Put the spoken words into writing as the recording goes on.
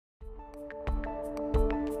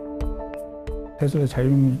테슬라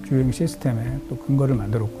자율주행 시스템의 또 근거를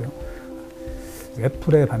만들었고요.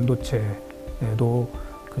 애플의 반도체에도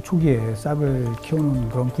그 초기에 싹을 키워놓은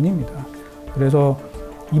그런 분입니다. 그래서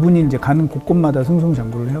이분이 이제 가는 곳곳마다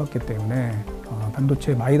승승장구를 해왔기 때문에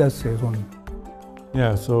반도체 마이더스의 손.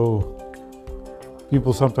 Yeah, so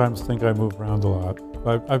people sometimes think I move around a lot.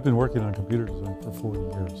 I've been working on computer design for 40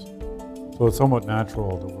 years, so it's somewhat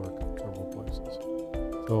natural to work in several places.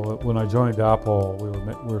 So when I joined Apple, we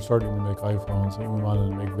were starting to make iPhones, and we wanted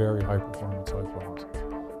to make very high-performance iPhones.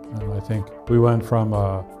 And I think we went from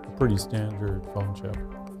a pretty standard phone chip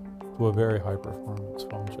to a very high-performance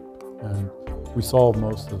phone chip, and we solved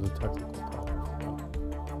most of the technical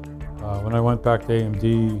problems. When I went back to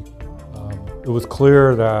AMD, it was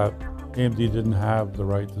clear that AMD didn't have the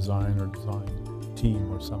right design or design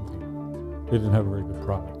team or something. They didn't have a very good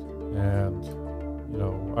product. And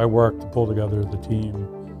I worked to pull together the team,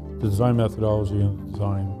 the design methodology and the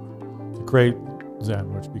design to create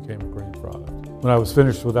Zen, which became a great product. When I was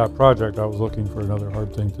finished with that project, I was looking for another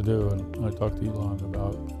hard thing to do, and I talked to Elon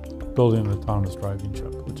about building an autonomous driving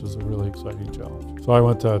chip, which is a really exciting challenge. So I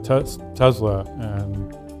went to Tesla,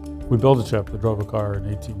 and we built a chip that drove a car in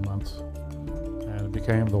 18 months. It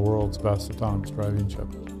became the world's best autonomous driving chip.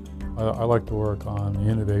 I like to work on the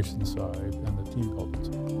innovation side and the team building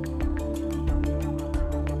side.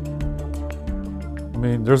 I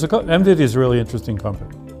mean, NVIDIA is a really interesting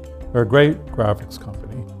company. They're a great graphics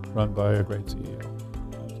company run by a great CEO.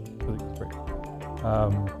 I think it's great.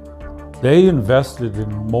 They invested in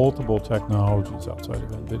multiple technologies outside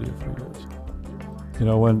of NVIDIA for years.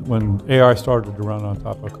 When AI started to run on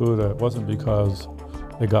top of CUDA, it wasn't because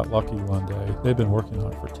they got lucky one day. They've been working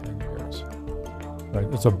on it for 10 years. Right?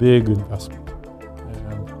 It's a big investment.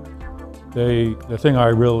 And the thing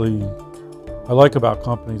I like about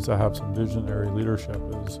companies that have some visionary leadership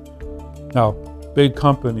is, now, big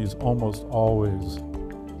companies almost always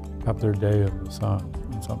have their day in the sun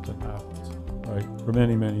when something happens. Right? For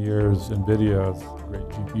many, many years, NVIDIA, a great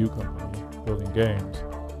GPU company, building games.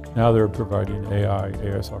 Now they're providing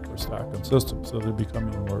AI software stack and systems, so they're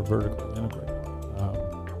becoming more vertically integrated.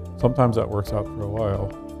 Sometimes that works out for a while,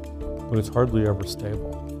 but it's hardly ever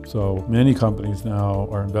stable. So many companies now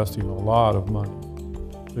are investing a lot of money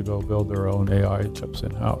to go build their own AI chips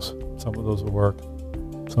in-house. Some of those will work,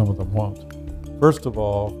 some of them won't. First of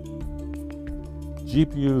all,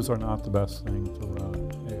 GPUs are not the best thing to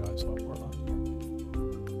run AI software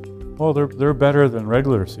on. Well, they're better than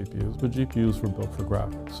regular CPUs, but GPUs were built for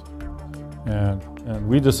graphics. And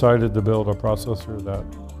we decided to build a processor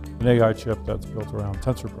an AI chip that's built around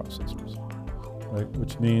tensor processors, right?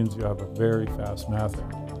 Which means you have a very fast math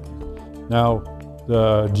engine. Now,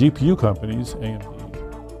 the GPU companies, AMD,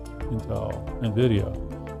 Intel, NVIDIA,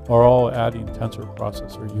 are all adding tensor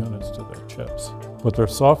processor units to their chips, but their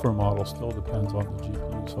software model still depends on the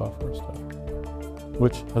GPU software stack,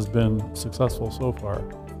 which has been successful so far,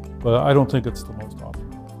 but I don't think it's the most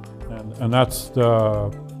optimal. And that's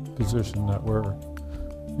the position that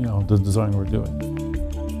the design we're doing.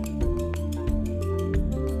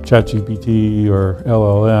 ChatGPT or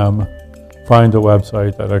LLM, find a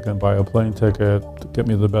website that I can buy a plane ticket to get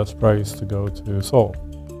me the best price to go to Seoul.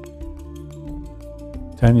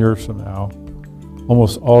 10 years from now,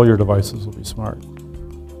 almost all your devices will be smart.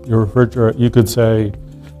 Your refrigerator, you could say,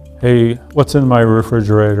 hey, what's in my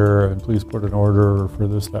refrigerator, and please put an order for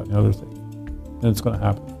this, that, and the other thing. And it's going to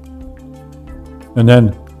happen. And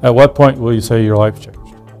then at what point will you say your life changed?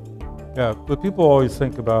 Yeah, what people always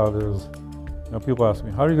think about is, people ask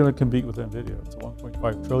me, how are you going to compete with NVIDIA? It's a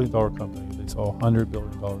 $1.5 trillion company. They sell $100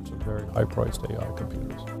 billion of very high-priced AI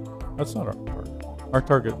computers. That's not our target. Our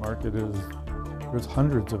target market is, there's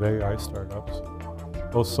hundreds of AI startups,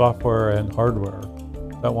 both software and hardware,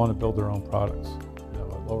 that want to build their own products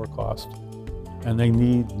at lower cost. And they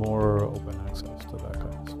need more open access to that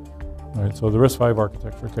kind of stuff. Right, so the RISC-V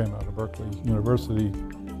architecture came out of Berkeley University,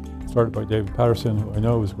 started by David Patterson, who I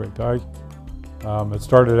know is a great guy. It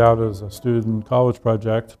started out as a student college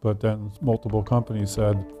project, but then multiple companies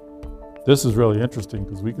said, this is really interesting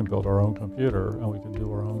because we can build our own computer and we can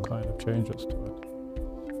do our own kind of changes to it.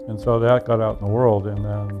 And so that got out in the world, and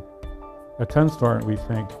then at Tenstorrent we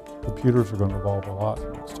think computers are going to evolve a lot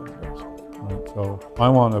in the next 10 years. Right? So I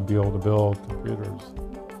want to be able to build computers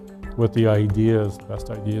with the best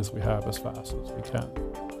ideas we have as fast as we can.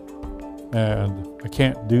 And I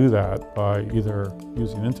can't do that by either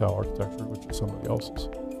using Intel architecture, which is somebody else's.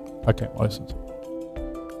 I can't license it.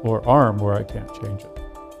 Or ARM, where I can't change it.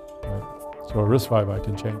 Right? So a RISC-V, I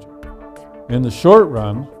can change it. In the short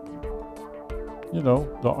run,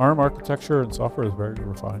 the ARM architecture and software is very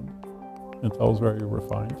refined. Intel is very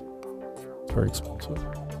refined. it's very expensive.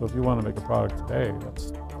 So if you want to make a product today,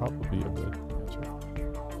 that's probably a good answer.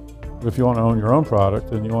 But if you want to own your own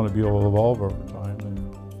product and you want to be able to evolve over time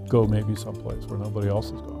and go maybe someplace where nobody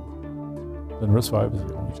else has gone, then RISC-V is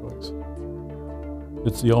the only choice.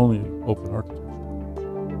 It's the only open architecture.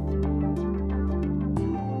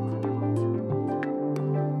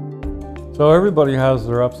 So everybody has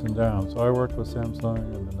their ups and downs. So I worked with Samsung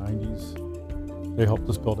in the 90s. They helped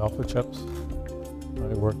us build alpha chips.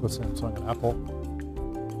 I worked with Samsung and Apple,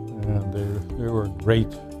 and they were a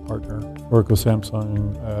great partner. I worked with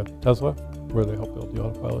Samsung at Tesla, where they helped build the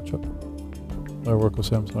autopilot chip. I worked with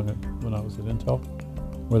Samsung when I was at Intel,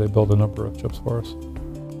 where they built a number of chips for us.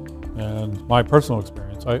 And my personal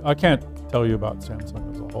experience, I can't tell you about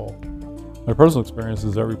Samsung as a whole. My personal experience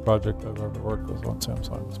is every project I've ever worked with on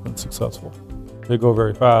Samsung has been successful. They go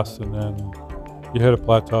very fast, and then you hit a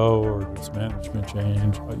plateau or it's management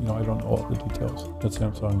change. I don't know all the details at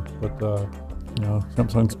Samsung, but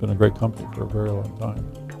Samsung's been a great company for a very long time.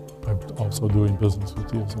 I'm also doing business with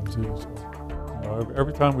TSMC. So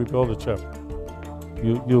every time we build a chip,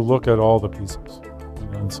 you look at all the pieces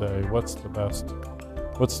and then say, what's the best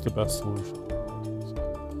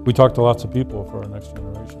solution? We talked to lots of people for our next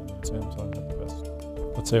generation, and Samsung had the best,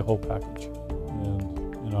 let's say, whole package.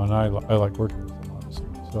 And I like working with them, honestly.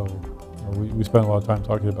 So we spend a lot of time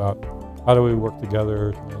talking about how do we work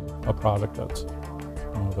together to make a product that's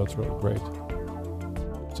really great.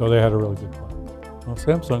 So they had a really good plan. Well,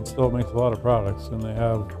 Samsung still makes a lot of products, and they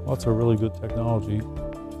have lots of really good technology.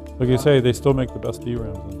 Like you say, they still make the best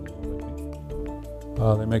DRAMs in the world,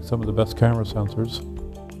 I think. They make some of the best camera sensors.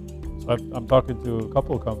 So I'm talking to a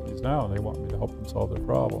couple of companies now, and they want me to help them solve their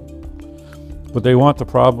problem. But they want the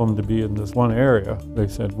problem to be in this one area. They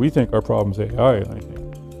said, we think our problem's AI, and I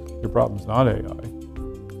think your problem's not AI.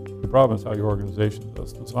 The problem is how your organization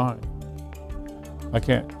does design. I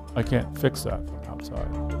can't fix that from outside.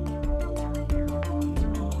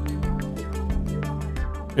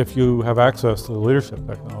 If you have access to the leadership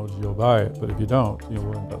technology, you'll buy it. But if you don't,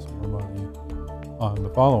 you'll invest more money on the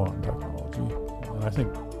follow-on technology. And I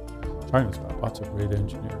think China's got lots of great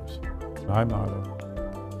engineers. I'm not a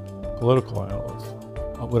political analyst.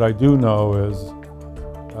 What I do know is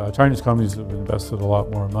Chinese companies have invested a lot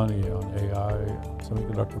more money on AI and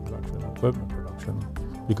semiconductor production and equipment production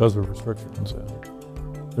because of restrictions, and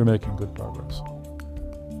they're making good progress.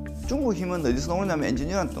 중국 힘은 어디서 나오냐면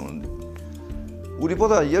엔지니어한테 나오는데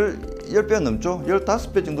우리보다 10배 넘죠?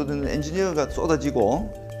 15배 정도 되는 엔지니어가 쏟아지고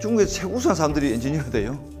중국에서 최고 우수한 사람들이 엔지니어가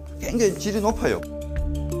돼요. 굉장히 질이 높아요.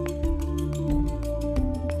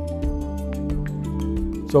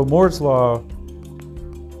 So Moore's law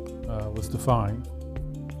was defined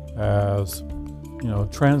as,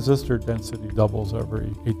 transistor density doubles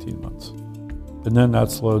every 18 months. And then that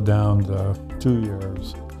slowed down to 2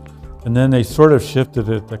 years. And then they sort of shifted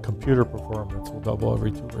it that computer performance will double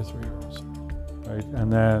every 2 or 3 years. Right?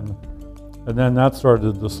 And then that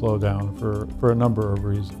started to slow down for a number of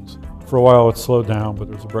reasons. For a while it slowed down, but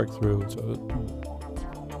there's a breakthrough.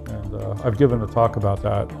 I've given a talk about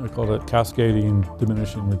that. I call it cascading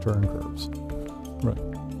diminishing return curves.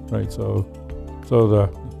 Right. So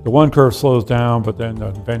the one curve slows down, but then the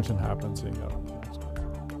invention happens, and you got the next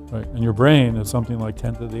one. Right. And your brain is something like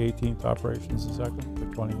 10 to the 18th operations a second,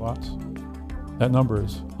 like 20 watts. That number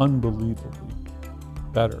is unbelievably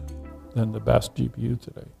better than the best GPU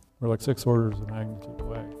today. We're like 6 orders of magnitude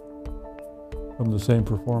away from the same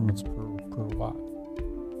performance per watt.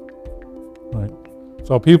 Right.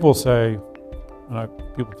 So people say,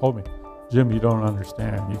 people told me, Jim, you don't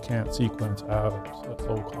understand. You can't sequence atoms at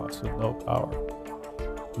low cost and low power.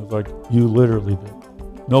 It's like, you literally do.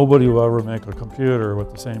 Nobody will ever make a computer with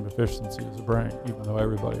the same efficiency as a brain, even though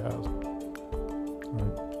everybody has it.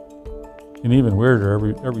 Right? And even weirder,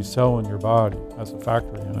 every cell in your body has a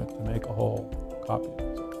factory in it to make a whole copy of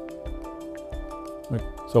itself. Right?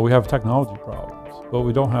 So we have technology problems, but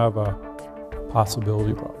we don't have a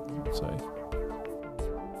possibility problem, let's say.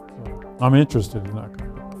 I'm interested in that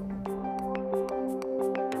kind of thing.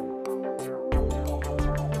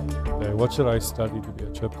 Okay, what should I study to be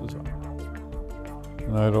a chip designer?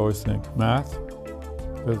 And I'd always think math,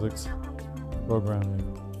 physics, programming,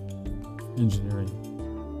 engineering.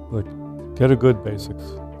 Like, get a good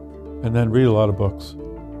basics, and then read a lot of books.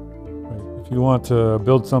 Right? If you want to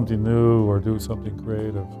build something new or do something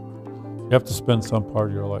creative, you have to spend some part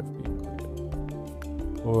of your life being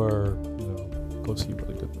creative. Or, go see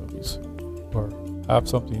really good movies. Or have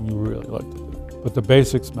something you really like to do. But the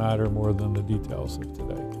basics matter more than the details of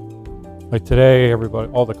today. Like today,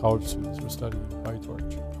 all the college students are studying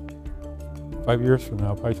PyTorch. 5 years from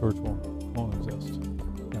now, PyTorch won't exist.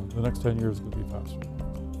 The next 10 years will be faster.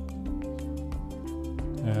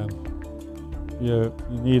 And you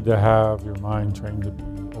need to have your mind trained to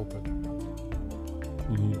be open.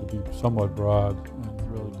 You need to be somewhat broad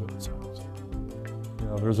and really good at science. You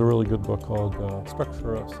know, there's a really good book called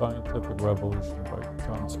Structure of Scientific Revolution by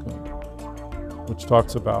John Schoon, which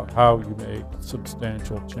talks about how you make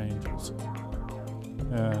substantial changes.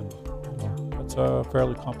 And that's a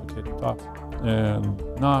fairly complicated topic. And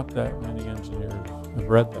not that many engineers have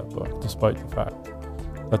read that book, despite the fact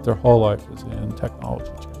that their whole life is in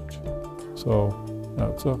technology change. So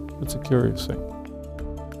it's a curious thing.